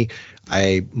for me,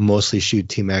 I mostly shoot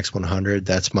T-Max 100.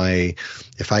 That's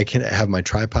if I can have my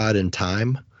tripod in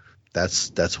time,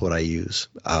 that's what I use.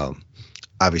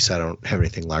 Obviously I don't have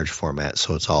anything large format,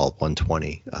 so it's all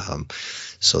 120.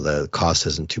 So the cost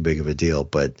isn't too big of a deal,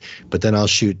 but then I'll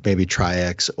shoot maybe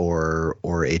Tri-X or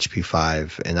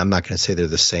HP5, and I'm not going to say they're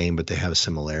the same, but they have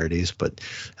similarities, but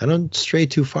I don't stray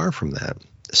too far from that.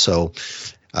 So,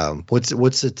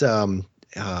 what's it,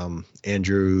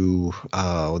 Andrew,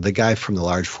 the guy from the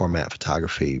Large Format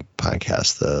Photography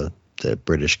podcast, the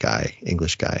British guy,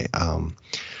 English guy,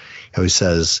 always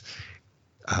says,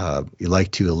 you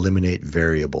like to eliminate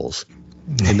variables.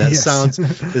 And that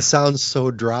Yes. sounds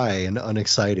so dry and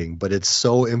unexciting, but it's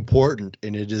so important,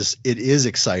 and it is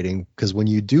exciting because when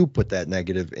you do put that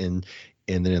negative in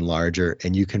an enlarger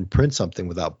and you can print something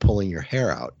without pulling your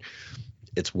hair out,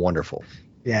 it's wonderful.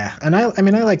 Yeah, and I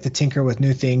mean I like to tinker with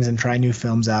new things and try new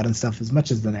films out and stuff as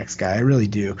much as the next guy. I really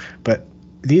do. But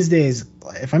these days,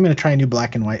 if I'm going to try a new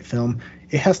black and white film,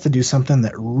 it has to do something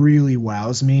that really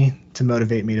wows me to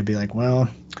motivate me to be like, well,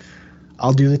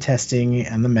 I'll do the testing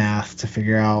and the math to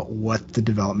figure out what the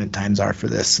development times are for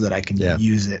this so that I can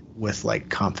use it with like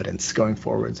confidence going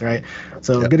forwards, right?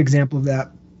 So a good example of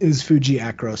that is Fuji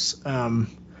Acros.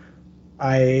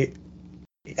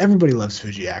 Everybody loves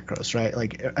Fuji Acros, right?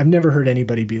 Like I've never heard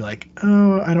anybody be like,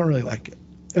 oh, I don't really like it.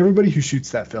 Everybody who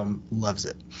shoots that film loves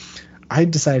it. I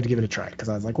decided to give it a try because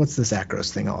I was like, what's this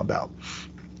Acros thing all about?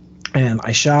 And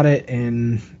I shot it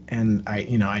and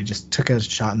I just took a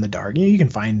shot in the dark. You can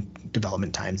find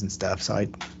development times and stuff. So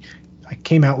I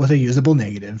came out with a usable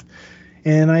negative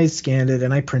and I scanned it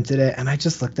and I printed it and I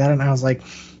just looked at it and I was like,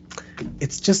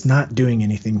 it's just not doing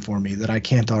anything for me that I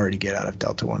can't already get out of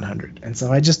Delta 100. And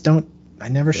so I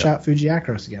never shot Fuji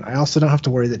Acros again. I also don't have to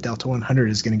worry that Delta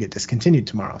 100 is going to get discontinued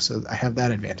tomorrow. So I have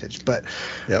that advantage. But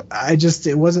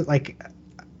it wasn't like,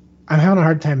 I'm having a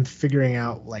hard time figuring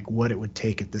out like what it would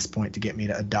take at this point to get me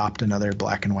to adopt another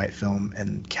black and white film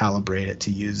and calibrate it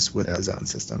to use with the zone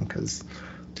system, because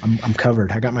I'm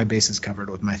covered. I got my bases covered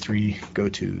with my 3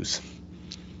 go-tos.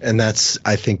 And I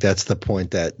think that's the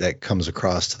point that comes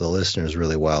across to the listeners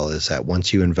really well, is that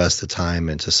once you invest the time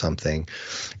into something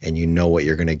and you know what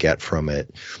you're going to get from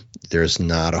it, there's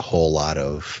not a whole lot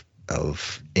of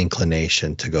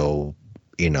inclination to go,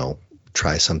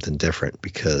 try something different,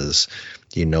 because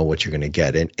you know what you're going to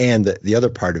get. And the other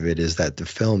part of it is that the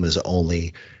film is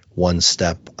only one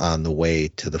step on the way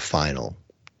to the final,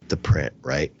 the print,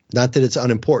 right? Not that it's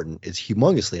unimportant, it's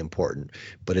humongously important,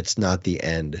 but it's not the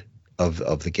end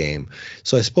of the game.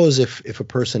 So I suppose if a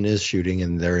person is shooting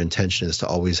and their intention is to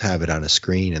always have it on a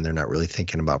screen and they're not really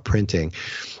thinking about printing,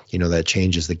 that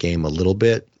changes the game a little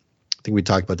bit. I think we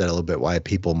talked about that a little bit, why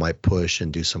people might push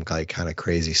and do some kind of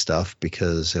crazy stuff,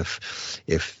 because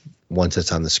if once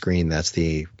it's on the screen, that's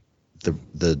the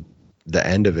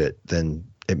end of it, then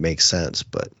it makes sense.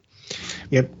 But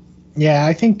yep. Yeah,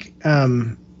 I think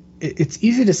it's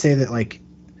easy to say that, like,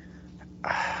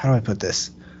 how do I put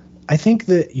this? I think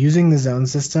that using the zone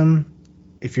system,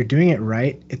 if you're doing it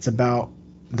right, it's about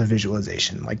the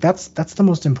visualization. Like that's the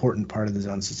most important part of the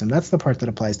zone system. That's the part that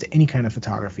applies to any kind of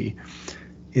photography.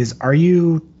 Is are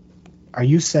you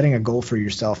setting a goal for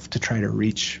yourself to try to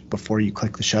reach before you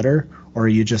click the shutter, or are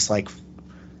you just like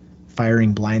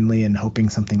firing blindly and hoping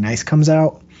something nice comes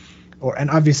out? And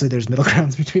obviously there's middle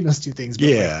grounds between those two things. But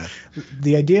like,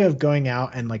 the idea of going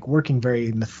out and like working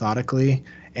very methodically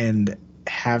and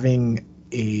having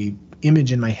a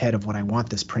image in my head of what I want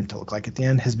this print to look like at the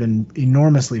end has been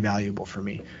enormously valuable for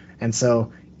me. And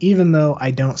so even though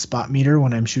I don't spot meter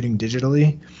when I'm shooting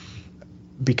digitally,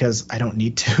 because I don't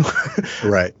need to,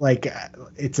 right? Like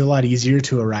it's a lot easier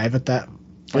to arrive at that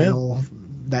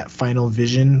final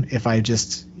vision if I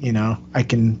just, I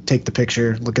can take the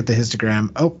picture, look at the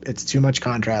histogram. Oh, it's too much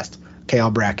contrast. Okay,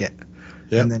 I'll bracket.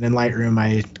 Yep. And then in Lightroom,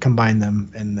 I combine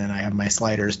them, and then I have my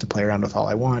sliders to play around with all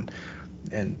I want.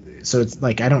 And so it's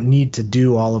like I don't need to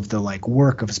do all of the like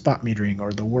work of spot metering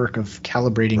or the work of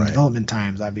calibrating development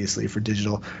times, obviously, for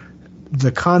digital.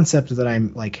 The concept that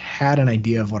I'm like had an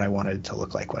idea of what I wanted it to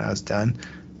look like when I was done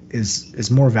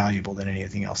is more valuable than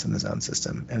anything else in the zone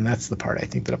system. And that's the part I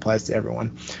think that applies to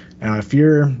everyone. Now, if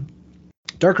you're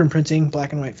darkroom printing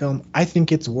black and white film, I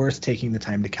think it's worth taking the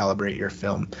time to calibrate your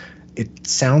film. It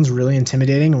sounds really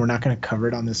intimidating, and we're not going to cover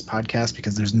it on this podcast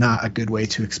because there's not a good way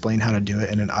to explain how to do it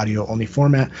in an audio-only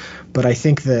format. But I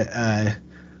think that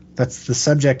that's the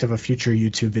subject of a future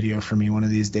YouTube video for me one of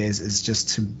these days, is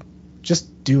just to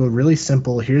do a really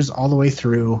simple, here's all the way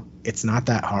through. It's not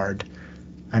that hard.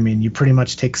 I mean, you pretty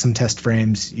much take some test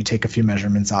frames, you take a few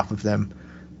measurements off of them,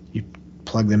 you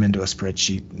plug them into a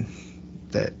spreadsheet.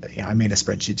 I made a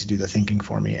spreadsheet to do the thinking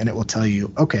for me, and it will tell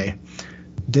you, okay,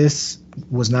 this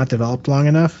was not developed long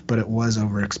enough, but it was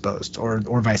overexposed,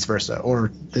 or vice versa, or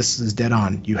this is dead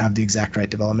on. You have the exact right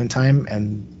development time,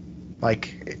 and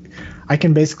like I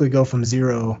can basically go from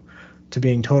 0 to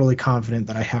being totally confident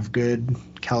that I have good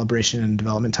calibration and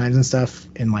development times and stuff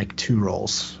in like 2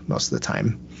 rolls most of the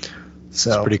time.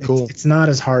 So it's pretty cool. It's not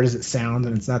as hard as it sounds,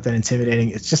 and it's not that intimidating.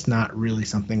 It's just not really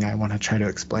something I want to try to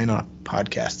explain on a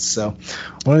podcast. So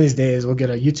one of these days we'll get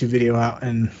a YouTube video out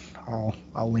and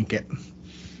I'll link it.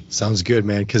 Sounds good,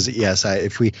 man. Because yes,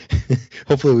 if we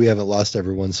hopefully we haven't lost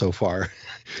everyone so far.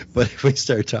 but if we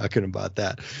start talking about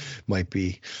that, might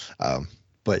be,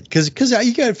 but because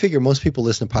you got to figure most people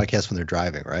listen to podcasts when they're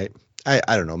driving, right? I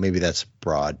don't know. Maybe that's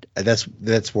broad.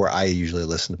 That's where I usually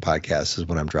listen to podcasts, is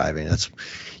when I'm driving. That's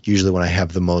usually when I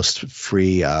have the most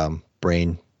free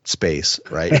brain space,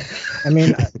 right? I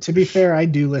mean, to be fair, I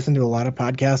do listen to a lot of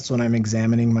podcasts when I'm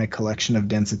examining my collection of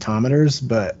densitometers,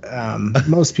 but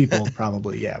most people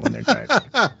probably, yeah, when they're driving.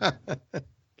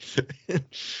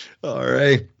 All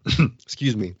right.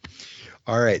 Excuse me.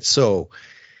 All right. So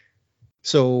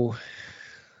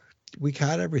we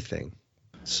got everything.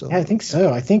 So yeah, I think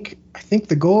so. I think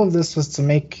the goal of this was to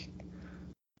make,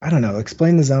 I don't know,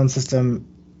 explain the zone system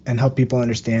and help people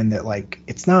understand that, like,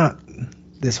 it's not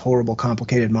this horrible,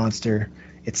 complicated monster.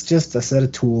 It's just a set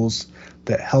of tools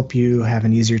that help you have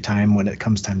an easier time when it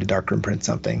comes time to darkroom print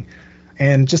something,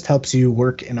 and just helps you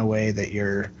work in a way that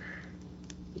you're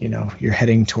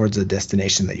heading towards a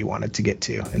destination that you wanted to get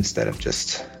to, instead of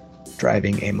just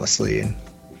driving aimlessly and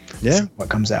see what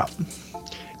comes out.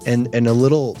 And a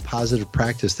little positive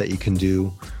practice that you can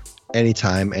do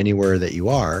anytime, anywhere that you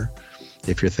are,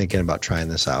 if you're thinking about trying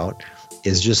this out,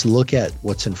 is just look at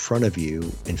what's in front of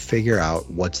you and figure out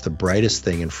what's the brightest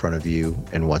thing in front of you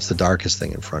and what's the darkest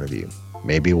thing in front of you.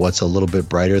 Maybe what's a little bit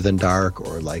brighter than dark,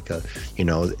 or like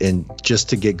and just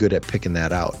to get good at picking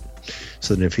that out.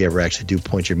 So then if you ever actually do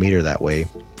point your meter that way,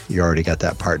 you already got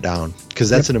that part down, because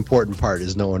that's an important part,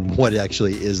 is knowing what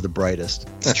actually is the brightest.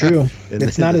 It's true.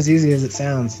 It's not as easy as it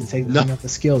sounds. It takes the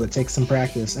skill. It takes some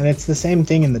practice. And it's the same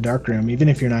thing in the darkroom, even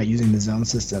if you're not using the zone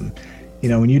system.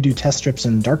 When you do test strips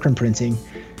and darkroom printing,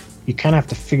 you kind of have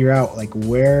to figure out, like,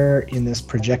 where in this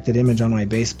projected image on my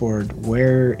baseboard,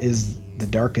 where is the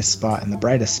darkest spot and the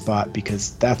brightest spot,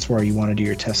 because that's where you want to do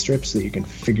your test strips, so that you can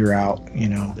figure out,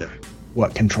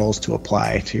 what controls to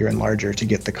apply to your enlarger to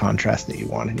get the contrast that you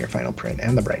want in your final print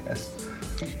and the brightness.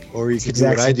 Or you can do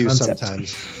what I do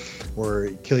sometimes, or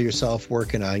kill yourself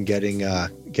working on getting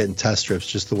test strips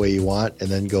just the way you want, and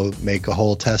then go make a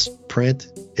whole test print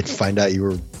and find out you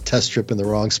were test stripping the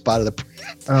wrong spot of the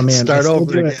print. Oh man, start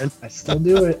over again. I still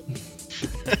do it.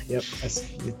 Yep,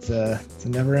 it's a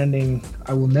never ending.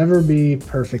 I will never be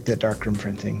perfect at darkroom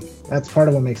printing. That's part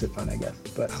of what makes it fun, I guess.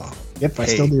 But I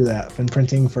still do that. I've been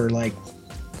printing for, like,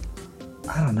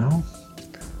 I don't know,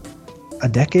 a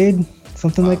decade,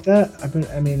 something like that.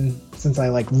 Since I,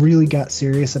 like, really got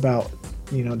serious about,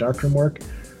 darkroom work.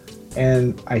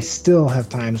 And I still have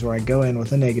times where I go in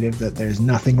with a negative that there's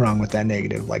nothing wrong with that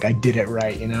negative. Like, I did it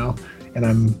right, and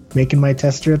I'm making my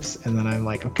test strips, and then I'm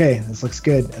like, okay, this looks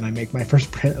good. And I make my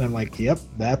first print, and I'm like, yep,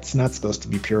 that's not supposed to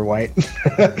be pure white.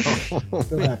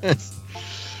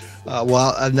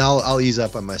 Well, now I'll ease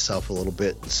up on myself a little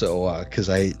bit. So, because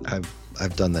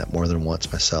I've done that more than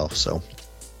once myself. So,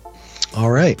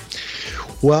 all right.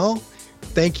 Well,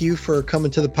 thank you for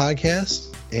coming to the podcast.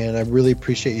 And I really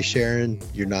appreciate you sharing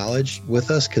your knowledge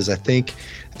with us, because I think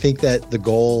that the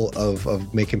goal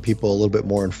of making people a little bit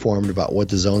more informed about what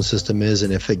the zone system is,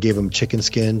 and if it gave them chicken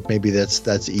skin, maybe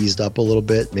that's eased up a little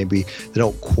bit. Maybe they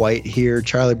don't quite hear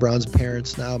Charlie Brown's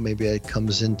parents now. Maybe it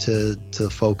comes into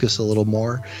focus a little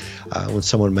more when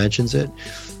someone mentions it.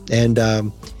 And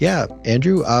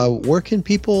Andrew, where can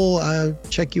people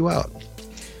check you out?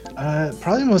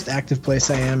 Probably the most active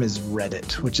place I am is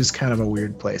Reddit, which is kind of a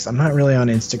weird place. I'm not really on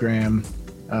Instagram.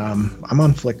 I'm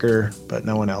on Flickr, but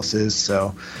no one else is.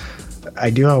 So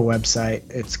I do have a website.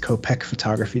 It's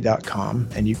kopechphotography.com,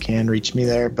 and you can reach me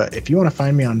there. But if you want to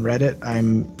find me on Reddit,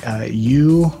 I'm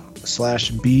u/b_huij.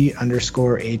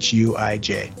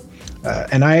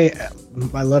 And I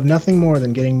love nothing more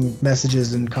than getting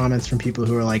messages and comments from people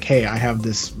who are like, hey, I have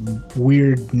this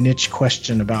weird niche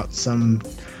question about some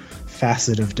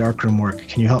facet of darkroom work.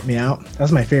 Can you help me out?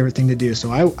 That's my favorite thing to do. So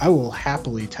I will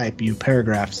happily type you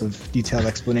paragraphs of detailed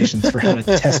explanations for how to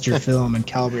test your film and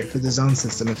calibrate for the zone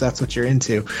system if that's what you're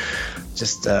into.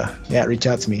 Just reach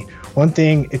out to me. One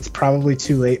thing, it's probably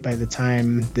too late by the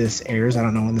time this airs. I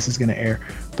don't know when this is going to air,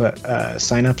 but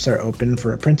signups are open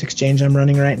for a print exchange I'm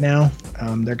running right now.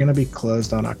 They're going to be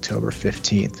closed on October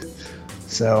 15th.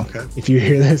 So If you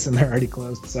hear this and they're already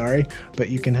closed, sorry, but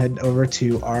you can head over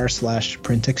to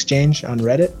r/print exchange on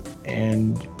Reddit,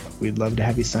 and we'd love to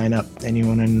have you sign up,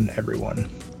 anyone and everyone.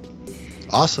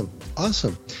 Awesome.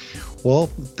 Well,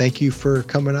 thank you for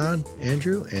coming on,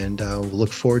 Andrew, and we'll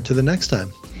look forward to the next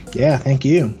time. Yeah, thank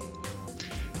you.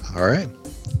 All right.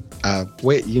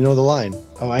 Wait, you know the line.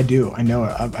 Oh, I do. I know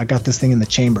it. I got this thing in the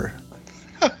chamber.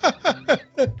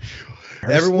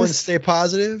 Everyone stay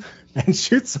positive. And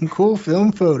shoot some cool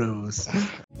film photos.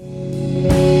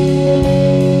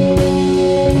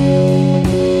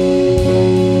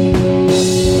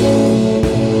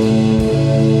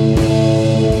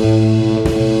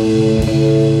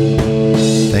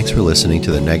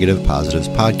 to the Negative Positives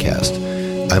podcast.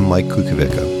 I'm Mike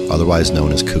Kukovica, otherwise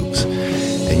known as Kooks,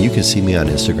 and you can see me on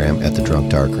Instagram at The Drunk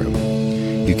Darkroom.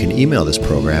 You can email this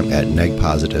program at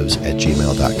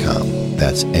negpositives@gmail.com.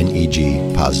 That's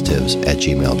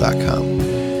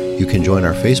negpositives@gmail.com. You can join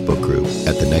our Facebook group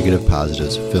at the Negative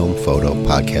Positives Film Photo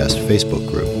Podcast Facebook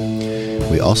group.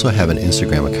 We also have an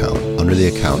Instagram account under the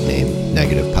account name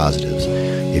Negative Positives.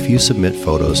 If you submit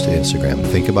photos to Instagram,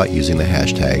 think about using the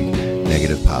hashtag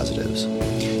Negative Positives.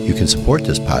 You can support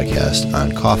this podcast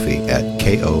on Ko-fi at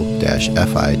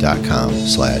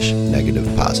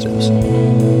ko-fi.com/Negative Positives.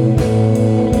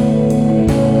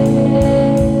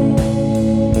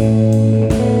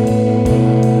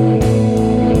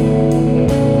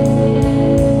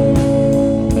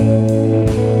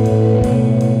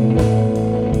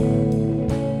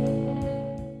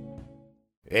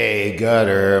 A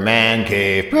Gutter Man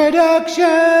Cave production.